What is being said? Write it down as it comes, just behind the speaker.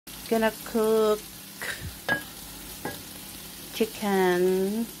gonna cook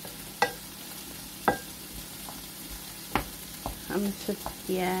chicken.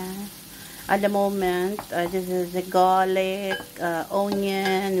 Yeah. At the moment, this is the garlic,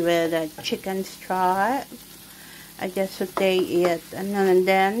 onion with a chicken stripe. I just saute it, and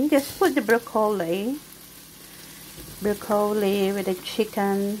then just put the broccoli with the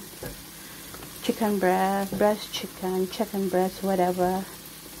chicken breast, chicken breast, whatever.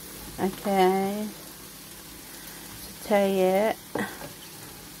 Okay, saute it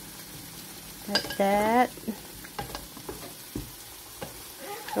like that.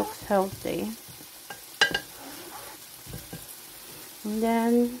 Looks healthy. And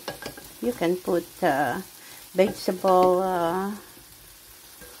then you can put vegetable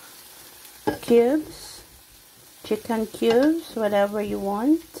cubes, chicken cubes, whatever you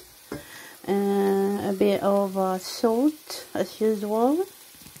want. A bit of salt as usual.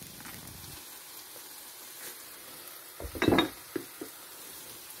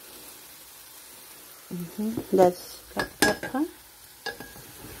 That's black pepper.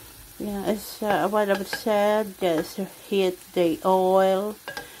 Yeah, it's what I've said. Just heat the oil,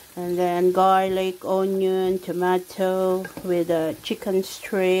 and then garlic, onion, tomato with a chicken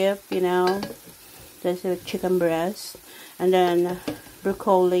strip. That's a chicken breast, and then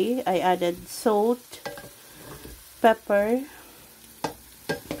broccoli. I added salt, pepper,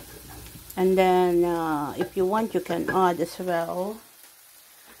 and then if you want, you can add as well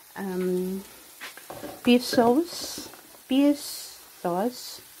peas sauce.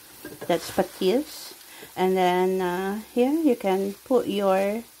 That's patis. And then here you can put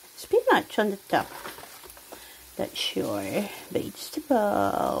your spinach on the top. That's your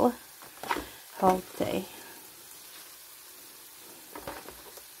vegetable. Healthy.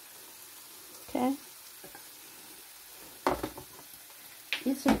 Okay.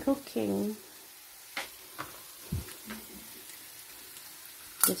 It's a cooking.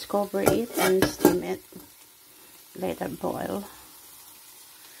 Just cover it and steam it. Later boil.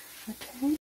 Okay.